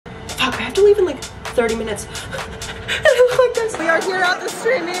I have to leave in like 30 minutes. And I look like this. We are here at the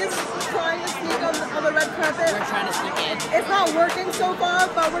STREAMYS trying to sneak on the red carpet. We're trying to sneak in. It's not working so far,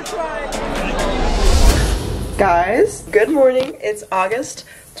 but we're trying. Guys, good morning. It's August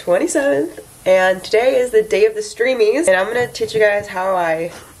 27th, and today is the day of the STREAMYS, and I'm gonna teach you guys how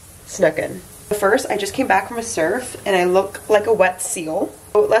I snuck in. First, I just came back from a surf, and I look like a wet seal.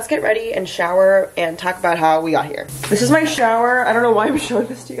 So let's get ready and shower and talk about how we got here. This is my shower. I don't know why I'm showing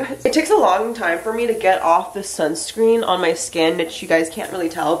this to you guys. It takes a long time for me to get off the sunscreen on my skin, which you guys can't really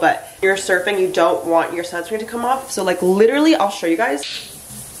tell, but when you're surfing, you don't want your sunscreen to come off. So like literally, I'll show you guys.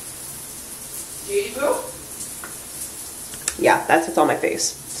 Jade boo? Yeah, that's what's on my face.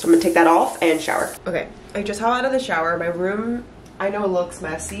 So I'm gonna take that off and shower. Okay, I just got out of the shower. My room, I know it looks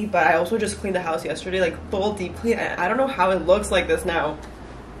messy, but I also just cleaned the house yesterday, like full deep clean. I don't know how it looks like this now.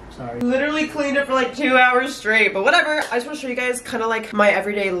 Sorry. Literally cleaned it for like 2 hours straight, but whatever. I just want to show you guys kind of like my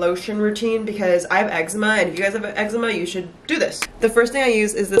everyday lotion routine because I have eczema, and if you guys have eczema, you should do this. The first thing I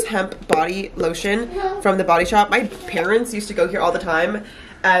use is this hemp body lotion from the Body Shop. My parents used to go here all the time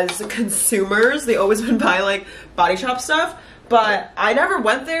as consumers. They always would buy like Body Shop stuff, but I never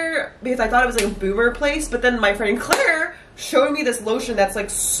went there because I thought it was like a boomer place. But then my friend Claire showed me this lotion that's like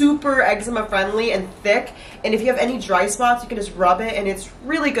super eczema friendly and thick, and if you have any dry spots you can just rub it, and it's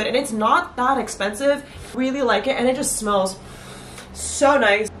really good, and it's not that expensive. Really like it, and it just smells so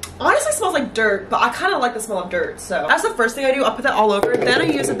nice. Honestly, it smells like dirt, but I kind of like the smell of dirt, so that's the first thing I do. I'll put that all over. Then I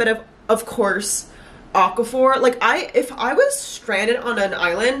use a bit of course, Aquaphor. Like if I was stranded on an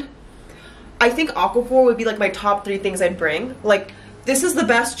island, I think Aquaphor would be like my top 3 things I'd bring. Like, this is the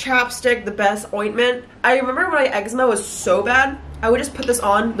best chapstick, the best ointment. I remember when my eczema was so bad, I would just put this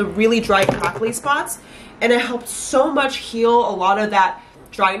on the really dry crackly spots, and it helped so much heal a lot of that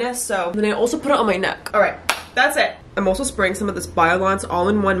dryness. So then I also put it on my neck. All right, that's it. I'm also spraying some of this Biolance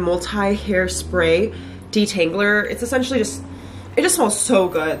all-in-one multi-hair spray detangler. It's essentially just, it just smells so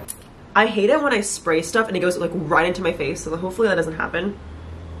good. I hate it when I spray stuff and it goes like right into my face, so hopefully that doesn't happen.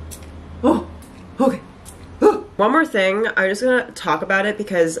 Oh, okay. One more thing, I'm just gonna talk about it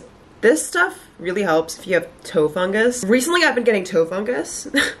because this stuff really helps if you have toe fungus. Recently I've been getting toe fungus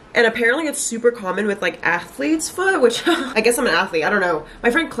and apparently it's super common with like athlete's foot, which I guess I'm an athlete, I don't know. My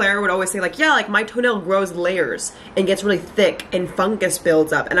friend Claire would always say like, yeah, like my toenail grows layers and gets really thick and fungus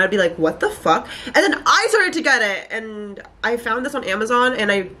builds up, and I'd be like, what the fuck? And then I started to get it, and I found this on Amazon,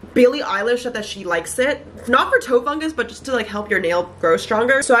 and Billie Eilish said that she likes it. Not for toe fungus, but just to like help your nail grow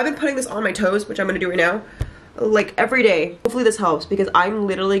stronger. So I've been putting this on my toes, which I'm gonna do right now, like every day. Hopefully this helps because I'm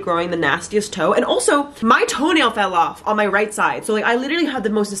literally growing the nastiest toe, and also my toenail fell off on my right side, so like I literally have the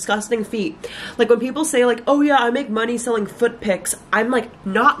most disgusting feet. Like when people say like, oh yeah, I make money selling foot pics, I'm like,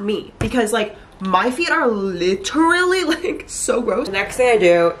 not me, because like my feet are literally like so gross. The next thing I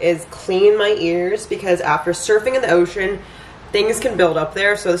do is clean my ears because after surfing in the ocean, things can build up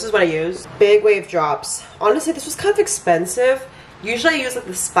there. So this is what I use. Big Wave drops. Honestly, this was kind of expensive. Usually I use like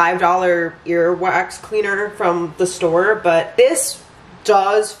this $5 ear wax cleaner from the store, but this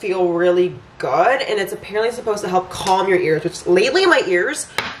does feel really good, and it's apparently supposed to help calm your ears, which lately my ears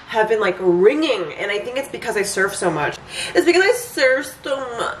have been like ringing, and I think it's because I surf so much. It's because I surf so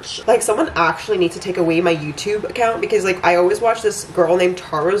much. Like someone actually needs to take away my YouTube account because like I always watch this girl named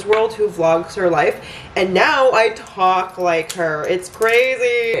Tara's World who vlogs her life, and now I talk like her. It's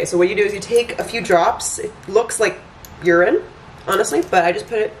crazy. Okay, so what you do is you take a few drops. It looks like urine, honestly, but I just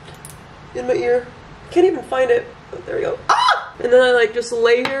put it in my ear. Can't even find it, but there we go. Ah! And then I like just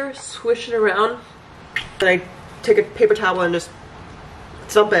lay here, swish it around, and I take a paper towel and just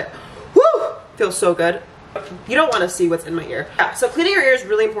dump it. Woo! Feels so good. You don't want to see what's in my ear. Yeah, so cleaning your ear is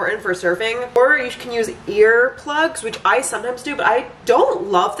really important for surfing, or you can use ear plugs, which I sometimes do, but I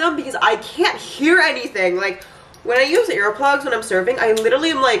don't love them because I can't hear anything. Like when I use earplugs when I'm surfing, I literally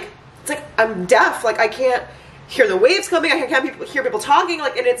am like, it's like I'm deaf. Like I can't hear the waves coming, I can't hear people talking,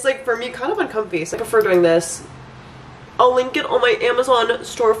 like, and it's like for me kind of uncomfy. So I prefer doing this. I'll link it on my Amazon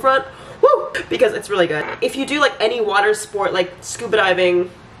storefront, woo, because it's really good. If you do like any water sport like scuba diving,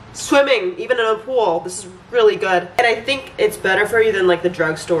 swimming, even in a pool, this is really good. And I think it's better for you than like the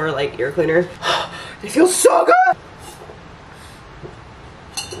drugstore like ear cleaner. It feels so good.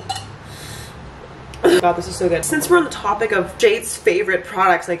 Oh god, this is so good. Since we're on the topic of Jade's favorite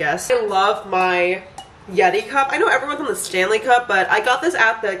products, I guess, I love my Yeti cup. I know everyone's on the Stanley cup, but I got this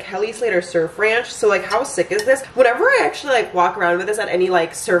at the Kelly Slater Surf Ranch. So like, how sick is this? Whenever I actually like walk around with this at any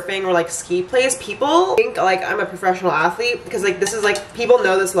like surfing or like ski place, people think like I'm a professional athlete because like this is like, people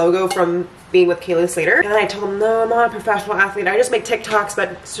know this logo from being with Kelly Slater. And I tell them, no, I'm not a professional athlete. I just make TikToks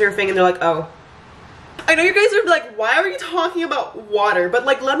about surfing, and they're like, oh. I know you guys are like, why are you talking about water? But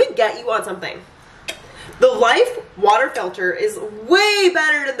like, let me get you on something. The Life water filter is way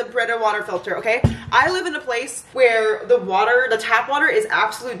better than the Brita water filter, okay? I live in a place where the tap water is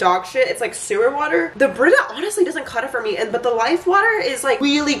absolute dog shit. It's like sewer water. The Brita honestly doesn't cut it for me, but the Life water is like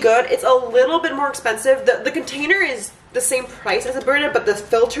really good. It's a little bit more expensive. The container is the same price as a Brita, but the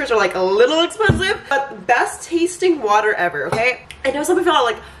filters are like a little expensive. But best tasting water ever, okay? I know some people are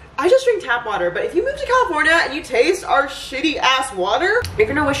like, I just drink tap water, but if you move to California and you taste our shitty ass water, you're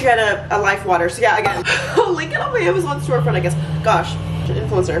gonna wish you had a Life water. So yeah, again, I'll link it on my Amazon storefront, I guess. Gosh,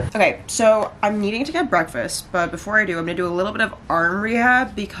 influencer. Okay, so I'm needing to get breakfast, but before I do, I'm gonna do a little bit of arm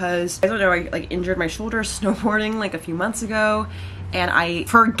rehab because I don't know, I like injured my shoulder snowboarding like a few months ago. And I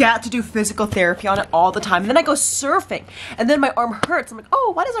forget to do physical therapy on it all the time. And then I go surfing and then my arm hurts. I'm like,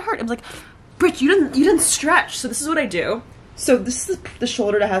 oh, why does it hurt? I'm like, Brit, you didn't stretch. So this is what I do. So this is the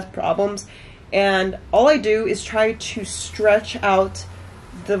shoulder that has problems, and all I do is try to stretch out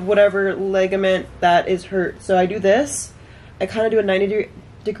the whatever ligament that is hurt. So I do this, I kind of do a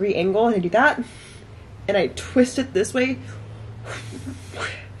 90-degree angle, and I do that, and I twist it this way.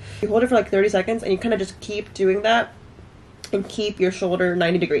 You hold it for like 30 seconds, and you kind of just keep doing that, and keep your shoulder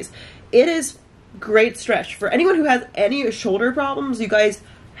 90 degrees. It is great stretch. For anyone who has any shoulder problems, you guys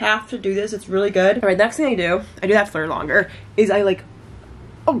have to do this. It's really good. All right, next thing I do that for longer, is I like,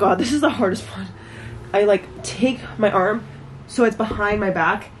 oh god, this is the hardest one. I like take my arm so it's behind my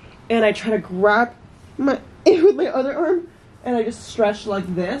back, and I try to grab it with my other arm, and I just stretch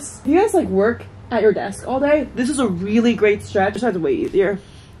like this. If you guys like work at your desk all day, this is a really great stretch. This is way easier.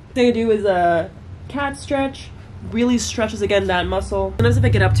 The thing I do is a cat stretch. Really stretches again that muscle. Sometimes if I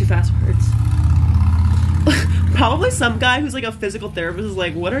get up too fast, it hurts. Probably some guy who's like a physical therapist is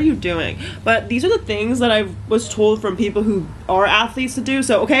like, what are you doing? But these are the things that I was told from people who are athletes to do.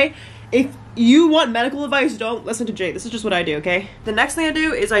 So, okay, if you want medical advice, don't listen to Jade. This is just what I do, okay? The next thing I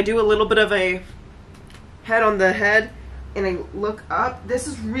do is I do a little bit of a head on the head, and I look up. This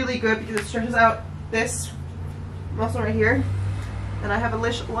is really good because it stretches out this muscle right here. And I have a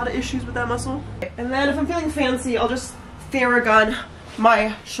lot of issues with that muscle. And then if I'm feeling fancy, I'll just Theragun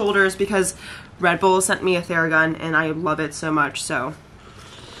my shoulders because Red Bull sent me a Theragun and I love it so much, so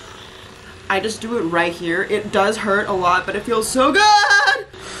I just do it right here. It does hurt a lot, but it feels so good!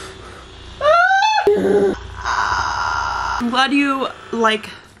 I'm glad you like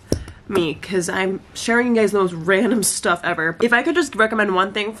me because I'm sharing you guys the most random stuff ever. If I could just recommend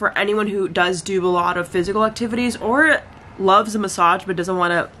one thing for anyone who does do a lot of physical activities or loves a massage but doesn't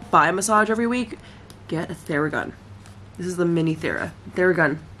want to buy a massage every week, get a Theragun. This is the mini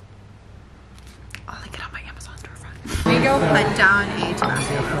Theragun. I'll link it on my Amazon storefront. We go put down a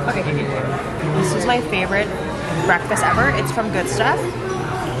Tabasco. Okay. This is my favorite breakfast ever. It's from Good Stuff.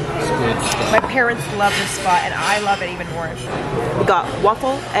 My parents love this spot and I love it even more. We got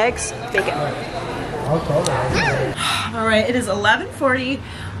waffle, eggs, bacon. Alright, it is 11:40.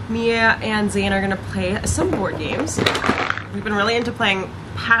 Mia and Zane are gonna play some board games. We've been really into playing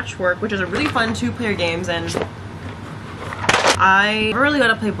Patchwork, which is a really fun two-player games, and I never really got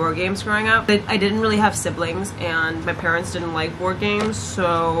to play board games growing up. I didn't really have siblings and my parents didn't like board games,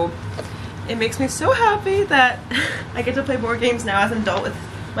 so it makes me so happy that I get to play board games now as an adult with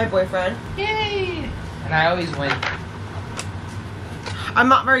my boyfriend. Yay! And I always win. I'm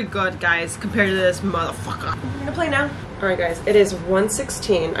not very good, guys, compared to this motherfucker. We're gonna play now. Alright guys, it is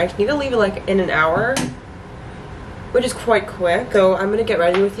 1:16. I need to leave it like in an hour, which is quite quick. So I'm gonna get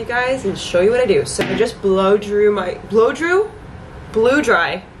ready with you guys and show you what I do. So I just blow dry my,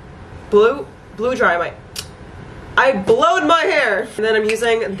 I blowed my hair. And then I'm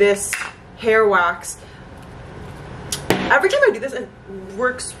using this hair wax. Every time I do this, it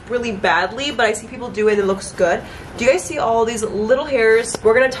works really badly, but I see people do it and it looks good. Do you guys see all these little hairs?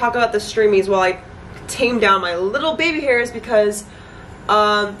 We're gonna talk about the STREAMYS while I tame down my little baby hairs because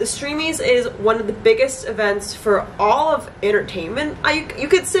the STREAMYS is one of the biggest events for all of entertainment. You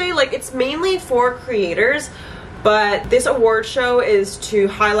could say, like, it's mainly for creators, but this award show is to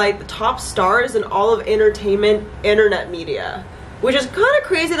highlight the top stars in all of entertainment internet media, which is kind of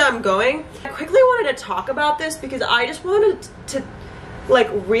crazy that I'm going. I quickly wanted to talk about this because I just wanted to like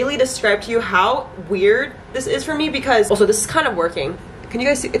really describe to you how weird this is for me, because also this is kind of working. Can you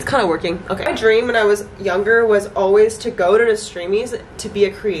guys see? It's kind of working. Okay. My dream when I was younger was always to go to the STREAMYS to be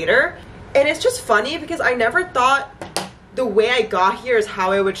a creator. And it's just funny because I never thought the way I got here is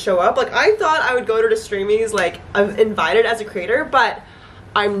how I would show up. Like, I thought I would go to the STREAMYS like I'm invited as a creator, but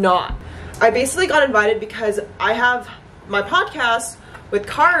I'm not. I basically got invited because I have my podcast with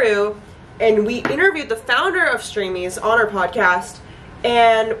Karu and we interviewed the founder of STREAMYS on our podcast.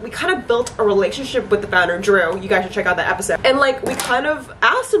 and we kind of built a relationship with the founder, Drew. You guys should check out that episode. And like we kind of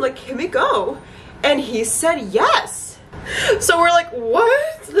asked him like, can we go? And he said yes. So we're like,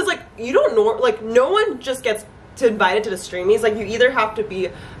 what? Because like you don't know, like no one just gets invited to the STREAMYS. Like you either have to be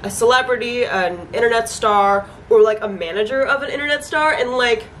a celebrity, an internet star, or like a manager of an internet star, and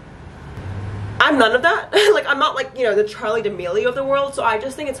like I'm none of that. Like I'm not like, you know, the Charli D'Amelio of the world. So I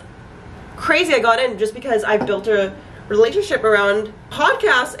just think it's crazy I got in just because I built a relationship around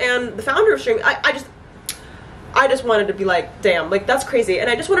podcasts and the founder of STREAMYS. I just wanted to be like, damn, like that's crazy. And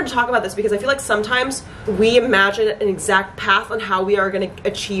I just wanted to talk about this because I feel like sometimes we imagine an exact path on how we are going to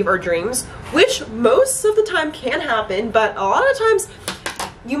achieve our dreams, which most of the time can happen, but a lot of times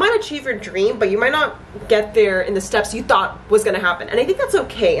you might achieve your dream, but you might not get there in the steps you thought was going to happen. And I think that's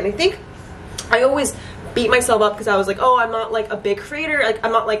okay. And I think I always beat myself up because I was like, oh, I'm not like a big creator. Like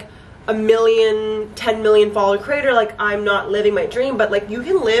I'm not like a 10 million follower creator. Like I'm not living my dream, but like you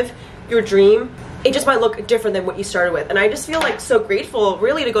can live your dream. It just might look different than what you started with. And I just feel like so grateful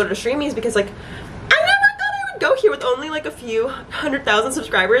really to go to the STREAMYS because like I never thought I would go here with only like a few 100,000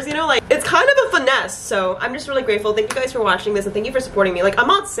 subscribers, you know, like it's kind of a finesse. So I'm just really grateful. Thank you guys for watching this and thank you for supporting me. Like I'm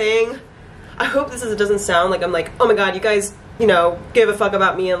not saying, I hope this doesn't sound like I'm like, oh my god, you guys, you know, give a fuck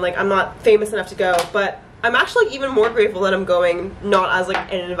about me and like I'm not famous enough to go, but I'm actually even more grateful that I'm going not as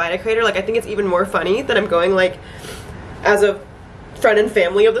like an invited creator. Like I think it's even more funny that I'm going like as a friend and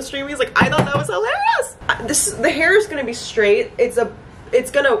family of the STREAMYS. Like I thought that was hilarious. The hair is gonna be straight. It's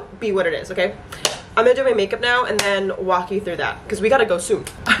gonna be what it is, okay? I'm gonna do my makeup now and then walk you through that because we gotta go soon.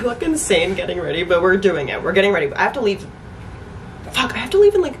 I look insane getting ready, but we're doing it. We're getting ready. I have to leave. Fuck, I have to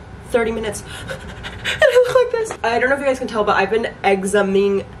leave in like 30 minutes. And I look like this. I don't know if you guys can tell, but I've been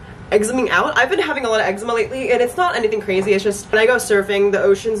eczemaing out. I've been having a lot of eczema lately, and it's not anything crazy. It's just when I go surfing, the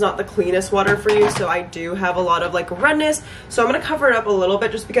ocean's not the cleanest water for you, so I do have a lot of like redness. So I'm gonna cover it up a little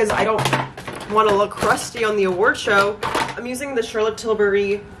bit just because I don't want to look crusty on the award show. I'm using the Charlotte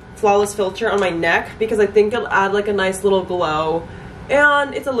Tilbury Flawless Filter on my neck because I think it'll add like a nice little glow,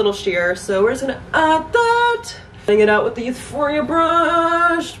 and it's a little sheer, so we're just gonna add that. Bring it out with the Euphoria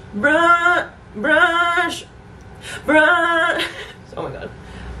brush. Oh my god.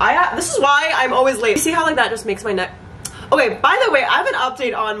 This is why I'm always late. See how like that just makes my neck. Okay, by the way, I have an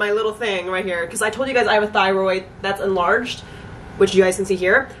update on my little thing right here because I told you guys I have a thyroid that's enlarged, which you guys can see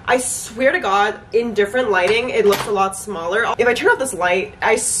here. I swear to god, in different lighting it looks a lot smaller. If I turn off this light,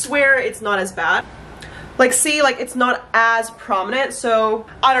 I swear it's not as bad. Like see, like it's not as prominent. So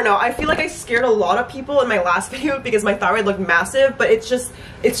I don't know, I feel like I scared a lot of people in my last video because my thyroid looked massive, but it's just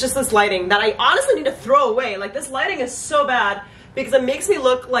this lighting that I honestly need to throw away. Like this lighting is so bad because it makes me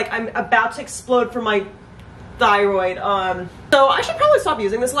look like I'm about to explode from my thyroid. So I should probably stop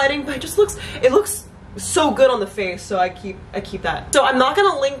using this lighting, but it looks so good on the face, so I keep that. So I'm not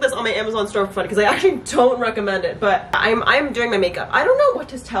gonna link this on my Amazon store for fun because I actually don't recommend it, but I'm doing my makeup. I don't know what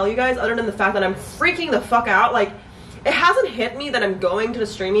to tell you guys other than the fact that I'm freaking the fuck out. Like it hasn't hit me that I'm going to the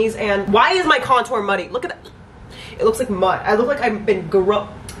STREAMYS, and why is my contour muddy? Look at that. It looks like mud. I look like I've been bro,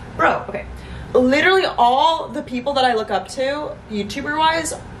 okay. Literally all the people that I look up to, YouTuber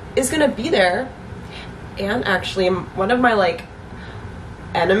wise, is gonna be there. And actually one of my like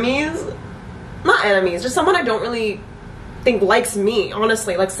enemies, not enemies, just someone I don't really think likes me,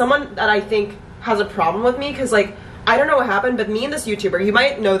 honestly. Like someone that I think has a problem with me because like, I don't know what happened, but me and this YouTuber, you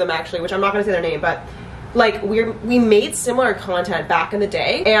might know them actually, which I'm not gonna say their name, but like we made similar content back in the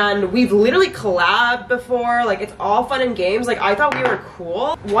day and we've literally collabed before. Like it's all fun and games. Like I thought we were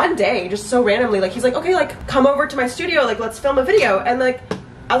cool. One day, just so randomly, like he's like, okay, like come over to my studio, like let's film a video. And like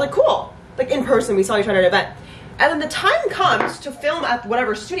I was like, cool. Like in person, we saw each other at an event. And then the time comes to film at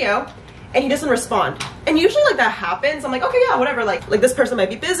whatever studio and he doesn't respond. And usually like that happens. I'm like, okay, yeah, whatever. Like this person might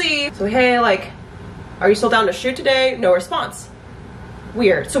be busy. So hey, like, are you still down to shoot today? No response.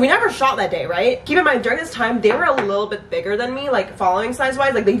 Weird. So we never shot that day, right? Keep in mind, during this time, they were a little bit bigger than me, like following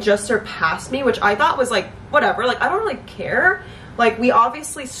size-wise. Like they just surpassed me, which I thought was like, whatever. Like I don't really care. Like we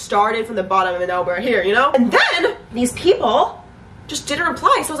obviously started from the bottom and now we're here, you know? And then these people just didn't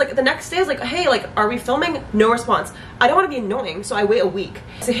reply. So I was like, the next day I was like, hey, like, are we filming? No response. I don't want to be annoying, so I wait a week.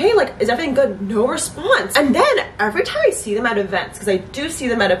 I say, hey, like, is everything good? No response. And then every time I see them at events, because I do see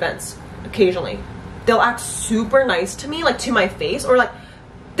them at events occasionally, they'll act super nice to me, like to my face, or like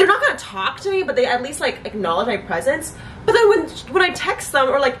they're not gonna talk to me, but they at least like acknowledge my presence. But then when I text them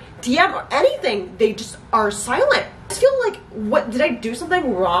or like DM or anything, they just are silent. I just feel like, what, did I do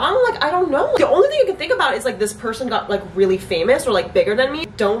something wrong? Like I don't know. The only thing you can think about is like this person got like really famous or like bigger than me.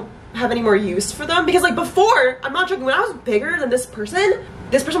 Don't have any more use for them because like before, I'm not joking, when I was bigger than this person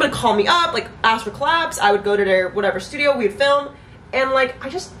would call me up, like ask for collabs. I would go to their whatever studio, we'd film, and like I would And like I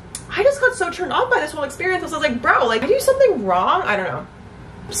just got so turned off by this whole experience. I was like, bro, like, did I do something wrong? I don't know.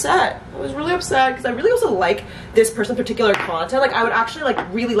 Upset. I was really upset because I really also like this person's particular content. Like I would actually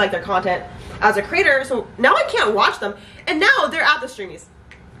like really like their content as a creator. So now I can't watch them, and now they're at the STREAMYS.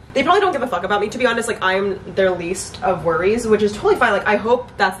 They probably don't give a fuck about me, to be honest. Like I'm their least of worries, which is totally fine. Like I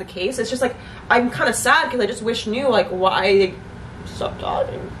hope that's the case. It's just like I'm kind of sad because I just wish knew like why they stopped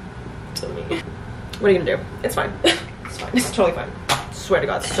talking to me. What are you gonna do? It's fine. It's fine. It's totally fine. Swear to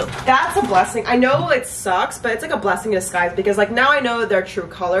God. So that's a blessing. I know it sucks, but it's like a blessing in disguise because like now I know their true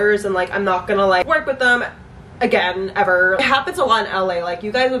colors, and like I'm not gonna like work with them again ever. It happens a lot in LA. Like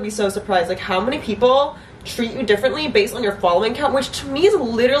you guys would be so surprised like how many people treat you differently based on your following count, which to me is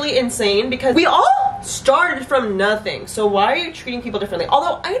literally insane because we all started from nothing. So why are you treating people differently?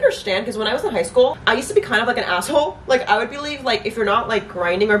 Although I understand, because when I was in high school I used to be kind of like an asshole. Like I would believe like if you're not like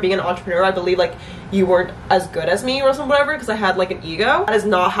grinding or being an entrepreneur, I believe like you weren't as good as me or something, whatever, because I had like an ego. That is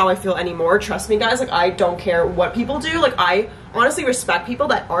not how I feel anymore. Trust me guys, like I don't care what people do. Like I honestly respect people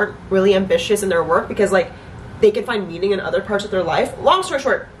that aren't really ambitious in their work because like they can find meaning in other parts of their life. Long story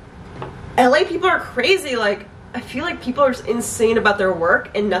short, LA people are crazy. Like I feel like people are just insane about their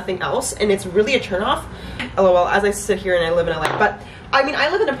work and nothing else, and it's really a turnoff. LOL, as I sit here and I live in LA. But I mean I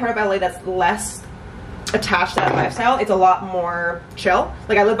live in a part of LA that's less attached to that lifestyle. It's a lot more chill.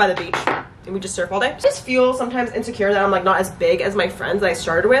 Like I live by the beach and we just surf all day. I just feel sometimes insecure that I'm like not as big as my friends that I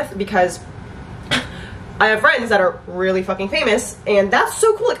started with, because I have friends that are really fucking famous, and that's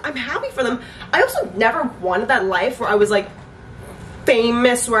so cool. Like I'm happy for them. I also never wanted that life where I was like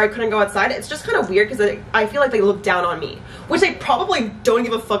famous where I couldn't go outside. It's just kind of weird because I feel like they look down on me, which they probably don't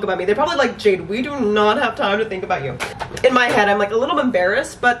give a fuck about me. They're probably like, Jade, we do not have time to think about you. In my head I'm like a little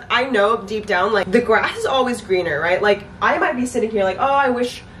embarrassed, but I know deep down like the grass is always greener, right? Like I might be sitting here like, oh, I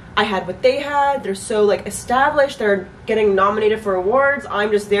wish I had what they had. They're so like established, they're getting nominated for awards, I'm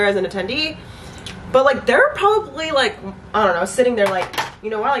just there as an attendee. But like they're probably like, I don't know, sitting there like,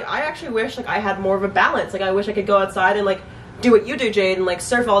 you know what, like I actually wish like I had more of a balance. Like I wish I could go outside and like do what you do, Jade, and like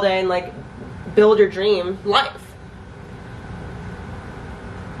surf all day and like build your dream life.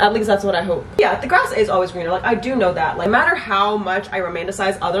 At least that's what I hope. Yeah, the grass is always greener. Like I do know that. Like no matter how much I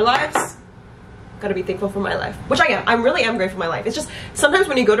romanticize other lives, gotta be thankful for my life, which I am. I really am grateful for my life. It's just sometimes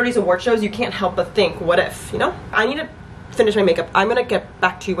when you go to these award shows, you can't help but think, what if, you know? I need to finish my makeup. I'm gonna get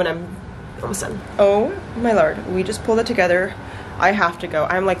back to you when I'm almost done. Oh my lord, we just pulled it together. I have to go.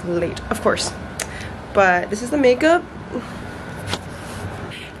 I'm like late, of course. But this is the makeup.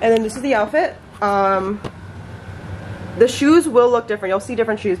 And then this is the outfit. The shoes will look different. You'll see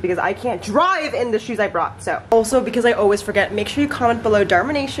different shoes because I can't drive in the shoes I brought. So also, because I always forget, make sure you comment below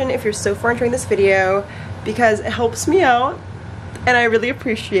Darmanation if you're so far enjoying this video, because it helps me out and I really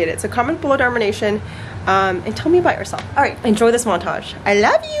appreciate it. So comment below Darmanation and tell me about yourself. All right, enjoy this montage. I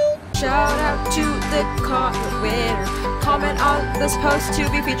love you. Shout out to the comment winner. Comment on this post to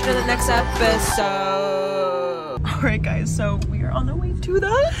be featured in the next episode. Alright guys, so we are on the way to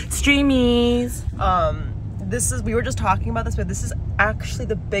the STREAMYS. We were just talking about this, but this is actually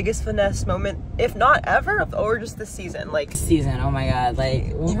the biggest finesse moment, if not ever, or just this season. Like Oh my god,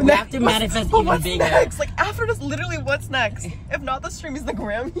 like we have to manifest even bigger. Next? Like after this, literally what's next? If not the STREAMYS, the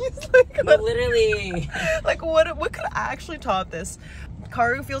Grammys. Like but literally, like what could actually top this?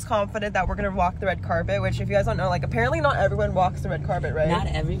 Karu feels confident that we're gonna walk the red carpet, which if you guys don't know, like apparently not everyone walks the red carpet, right? Not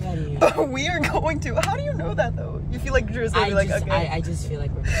everybody. But we are going to. How do you know that though? You feel like Drew's gonna be like, okay. I just feel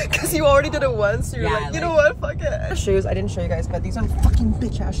like we're because you already did it once, so you're like, you know what, fuck it. The shoes, I didn't show you guys, but these are fucking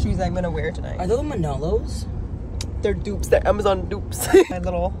bitch ass shoes I'm gonna wear tonight. Are those Manolos? They're dupes, they're Amazon dupes. My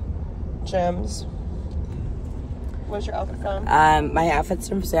little gems. Where's your outfit from? My outfit's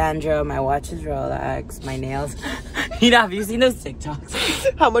from Sandro, my watch is Rolex, my nails. You know, have you seen those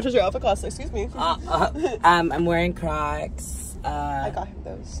TikToks? How much does your outfit cost? Excuse me. I'm wearing Crocs. I got him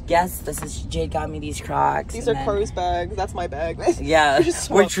those. Yes, this is Jade got me these Crocs. These are Karu's bags. That's my bag. Yeah,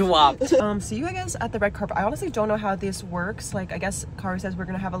 we're swapped. See you guys at the red carpet. I honestly don't know how this works. Like, I guess Karu says we're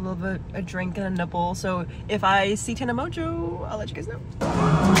gonna have a little bit a drink and a nibble. So if I see Tana Mojo, I'll let you guys know.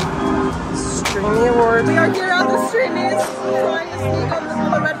 STREAMY Awards. We are here at the STREAMYS, trying to sneak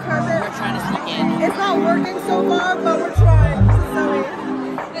on the red carpet. We're trying to sneak in. It's not working so far, but we're trying.